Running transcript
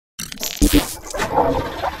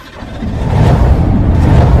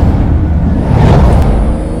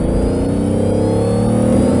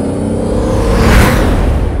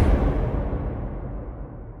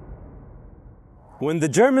When the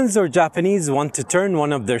Germans or Japanese want to turn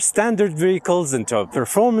one of their standard vehicles into a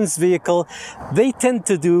performance vehicle, they tend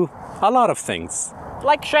to do a lot of things.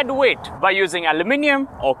 Like shed weight by using aluminium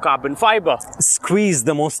or carbon fiber. Squeeze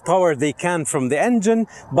the most power they can from the engine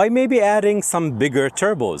by maybe adding some bigger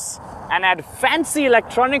turbos. And add fancy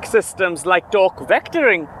electronic systems like torque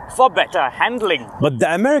vectoring for better handling. But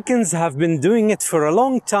the Americans have been doing it for a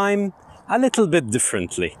long time, a little bit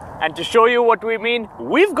differently. And to show you what we mean,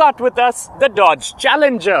 we've got with us the Dodge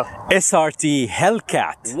Challenger SRT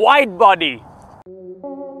Hellcat Widebody.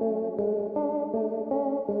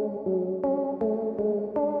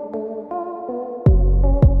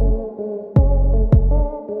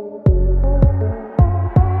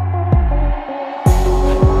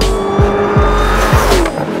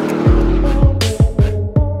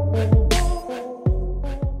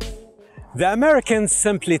 The Americans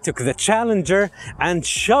simply took the Challenger and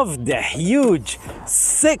shoved the huge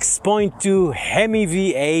 6.2 Hemi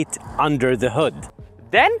V8 under the hood.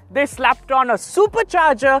 Then they slapped on a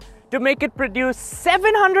supercharger to make it produce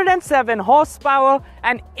 707 horsepower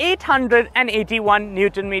and 881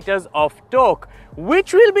 Newton meters of torque,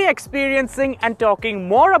 which we'll be experiencing and talking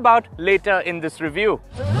more about later in this review.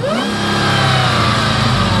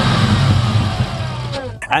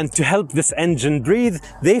 And to help this engine breathe,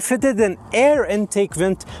 they fitted an air intake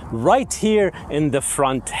vent right here in the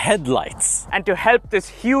front headlights. And to help this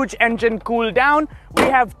huge engine cool down, we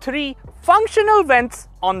have 3 functional vents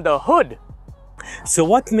on the hood. So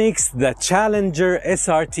what makes the Challenger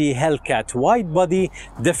SRT Hellcat Widebody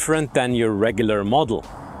different than your regular model?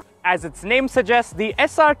 As its name suggests, the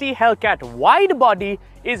SRT Hellcat Widebody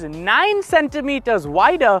is 9 centimeters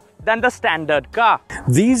wider than the standard car.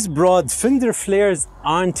 These broad fender flares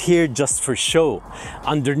aren't here just for show.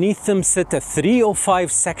 Underneath them sit a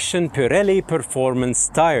 305 section Pirelli performance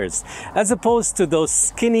tires, as opposed to those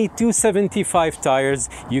skinny 275 tires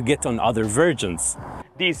you get on other versions.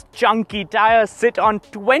 These chunky tires sit on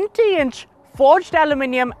 20-inch forged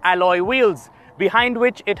aluminium alloy wheels, behind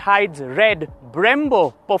which it hides red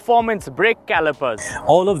Brembo performance brake calipers.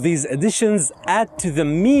 All of these additions add to the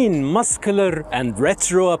mean, muscular and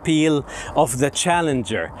retro appeal of the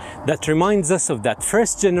Challenger that reminds us of that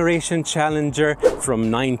first generation Challenger from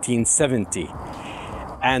 1970.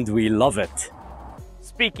 And we love it.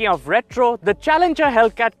 Speaking of retro, the Challenger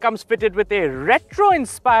Hellcat comes fitted with a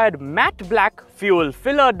retro-inspired matte black fuel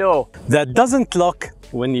filler door that doesn't lock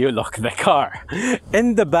when you lock the car.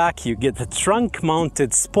 In the back, you get a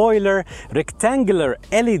trunk-mounted spoiler, rectangular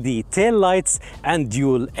LED taillights, and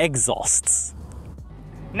dual exhausts.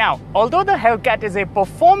 Now, although the Hellcat is a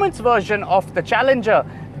performance version of the Challenger,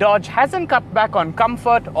 Dodge hasn't cut back on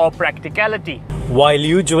comfort or practicality. While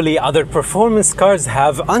usually other performance cars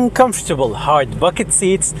have uncomfortable hard bucket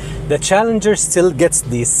seats, the Challenger still gets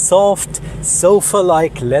these soft,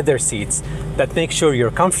 sofa-like leather seats that make sure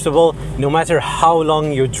you're comfortable no matter how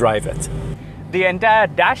long you drive it. The entire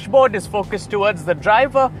dashboard is focused towards the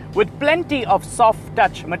driver with plenty of soft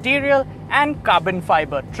touch material and carbon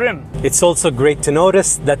fiber trim. It's also great to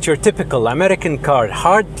notice that your typical American car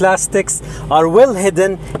hard plastics are well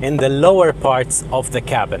hidden in the lower parts of the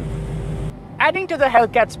cabin. Adding to the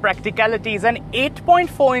Hellcat's practicality is an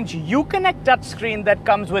 8.4-inch Uconnect touchscreen that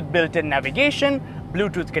comes with built-in navigation,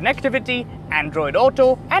 Bluetooth connectivity, Android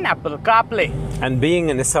Auto, and Apple CarPlay. And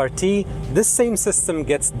being an SRT, this same system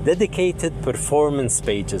gets dedicated performance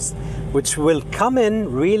pages, which will come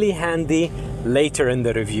in really handy later in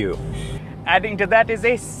the review. Adding to that is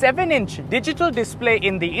a 7-inch digital display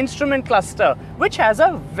in the instrument cluster, which has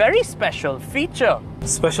a very special feature.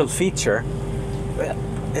 Special feature? Well,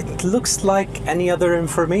 it looks like any other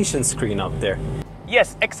information screen out there.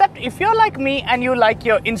 Yes, except if you're like me and you like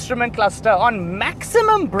your instrument cluster on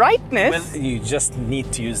maximum brightness... Well, you just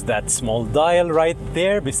need to use that small dial right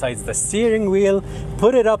there besides the steering wheel,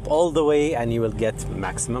 put it up all the way and you will get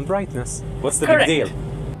maximum brightness. What's the big deal?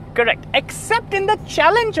 Correct. Except in the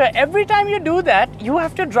Challenger, every time you do that, you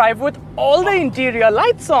have to drive with all the interior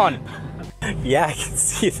lights on. Yeah, I can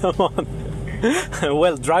see them on.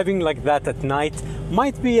 Well, driving like that at night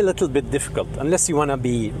might be a little bit difficult unless you want to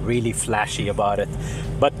be really flashy about it.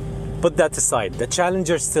 But put that aside, the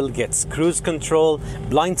Challenger still gets cruise control,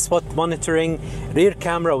 blind spot monitoring, rear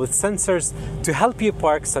camera with sensors to help you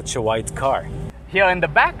park such a wide car. Here in the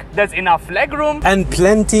back, there's enough legroom and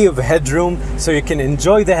plenty of headroom so you can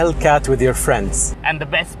enjoy the Hellcat with your friends. And the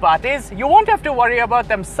best part is, you won't have to worry about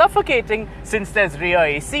them suffocating since there's rear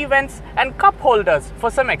AC vents and cup holders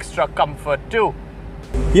for some extra comfort too.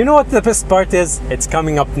 You know what the best part is? It's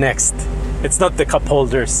coming up next. It's not the cup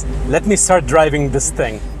holders. Let me start driving this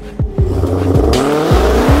thing.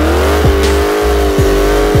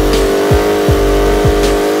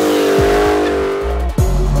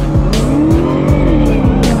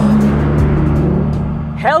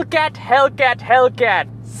 Hellcat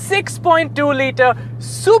 6.2 liter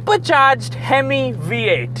supercharged Hemi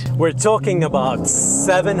V8. We're talking about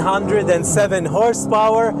 707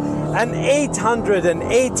 horsepower and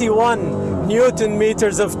 881 Newton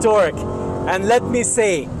meters of torque. And let me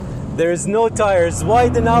say, there is no tires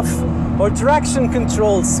wide enough or traction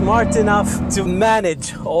control smart enough to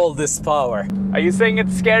manage all this power. Are you saying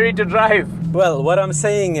it's scary to drive? Well, what I'm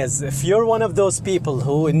saying is, if you're one of those people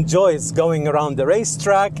who enjoys going around the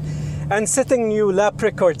racetrack and setting new lap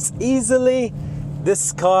records easily,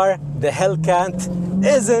 this car, the Hellcat,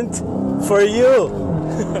 isn't for you.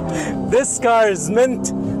 This car is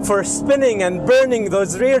meant for spinning and burning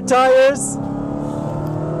those rear tires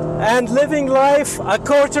and living life a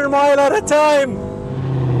quarter mile at a time.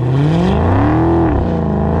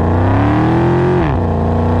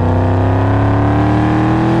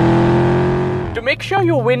 To make sure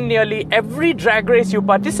you win nearly every drag race you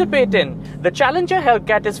participate in, the Challenger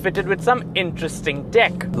Hellcat is fitted with some interesting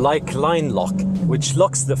tech. Like line lock, which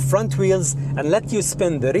locks the front wheels and let you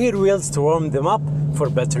spin the rear wheels to warm them up for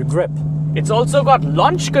better grip. It's also got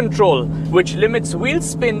launch control, which limits wheel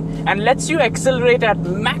spin and lets you accelerate at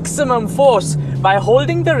maximum force by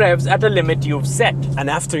holding the revs at a limit you've set. And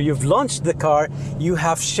after you've launched the car, you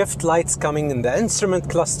have shift lights coming in the instrument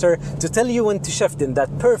cluster to tell you when to shift in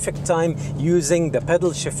that perfect time using the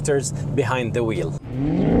pedal shifters behind the wheel.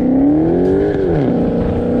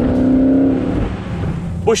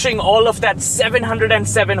 Pushing all of that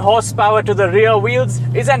 707 horsepower to the rear wheels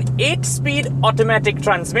is an 8-speed automatic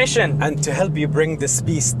transmission. And to help you bring this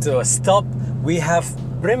beast to a stop, we have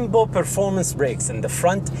Brembo performance brakes in the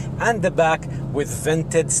front and the back with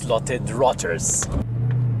vented slotted rotors.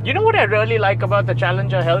 You know what I really like about the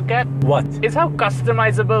Challenger Hellcat? What? Is how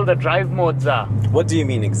customizable the drive modes are. What do you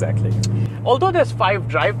mean exactly? Although there's 5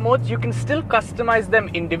 drive modes, you can still customize them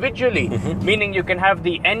individually, meaning you can have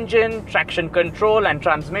the engine, traction control and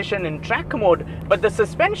transmission in track mode, but the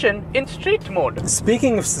suspension in street mode.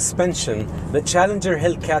 Speaking of suspension, the Challenger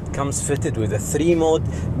Hellcat comes fitted with a 3-mode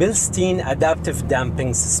Bilstein adaptive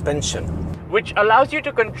damping suspension, which allows you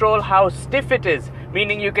to control how stiff it is,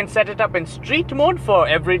 meaning you can set it up in street mode for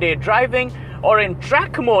everyday driving or in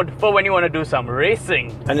track mode for when you want to do some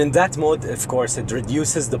racing. And in that mode, of course, it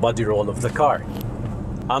reduces the body roll of the car.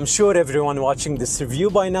 I'm sure everyone watching this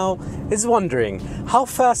review by now is wondering how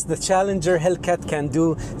fast the Challenger Hellcat can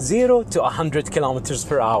do 0 to 100 kilometers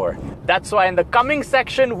per hour. That's why in the coming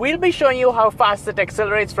section, we'll be showing you how fast it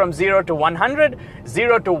accelerates from 0 to 100,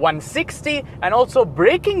 0 to 160, and also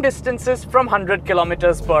braking distances from 100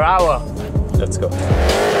 kilometers per hour. Let's go.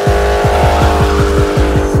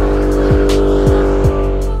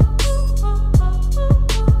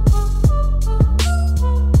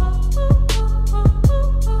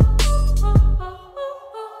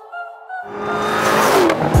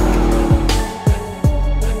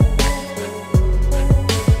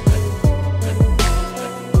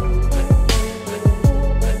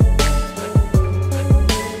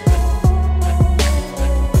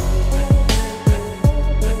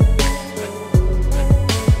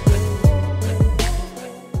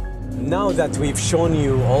 Now that we've shown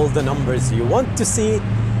you all the numbers you want to see,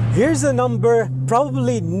 here's a number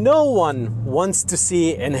probably no one wants to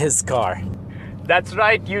see in his car. That's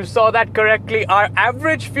right, you saw that correctly. Our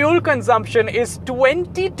average fuel consumption is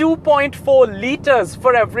 22.4 liters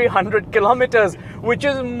for every 100 kilometers, which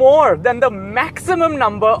is more than the maximum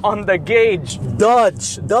number on the gauge.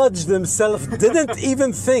 Dodge themselves didn't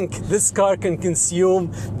even think this car can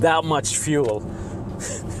consume that much fuel.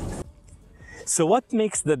 So what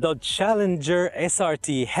makes the Dodge Challenger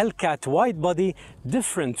SRT Hellcat Widebody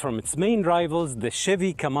different from its main rivals, the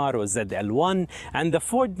Chevy Camaro ZL1 and the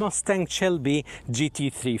Ford Mustang Shelby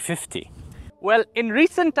GT350? Well, in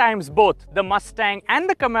recent times, both the Mustang and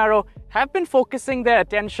the Camaro have been focusing their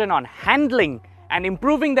attention on handling and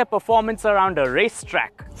improving their performance around a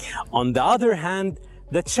racetrack. On the other hand,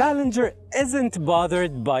 the Challenger isn't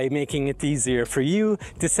bothered by making it easier for you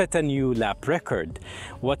to set a new lap record.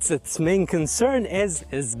 What's its main concern is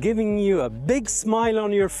giving you a big smile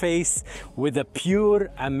on your face with a pure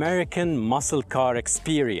American muscle car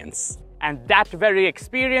experience. And that very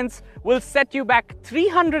experience will set you back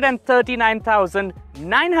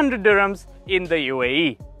 339,900 dirhams in the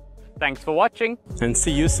UAE. Thanks for watching. And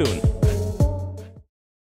see you soon.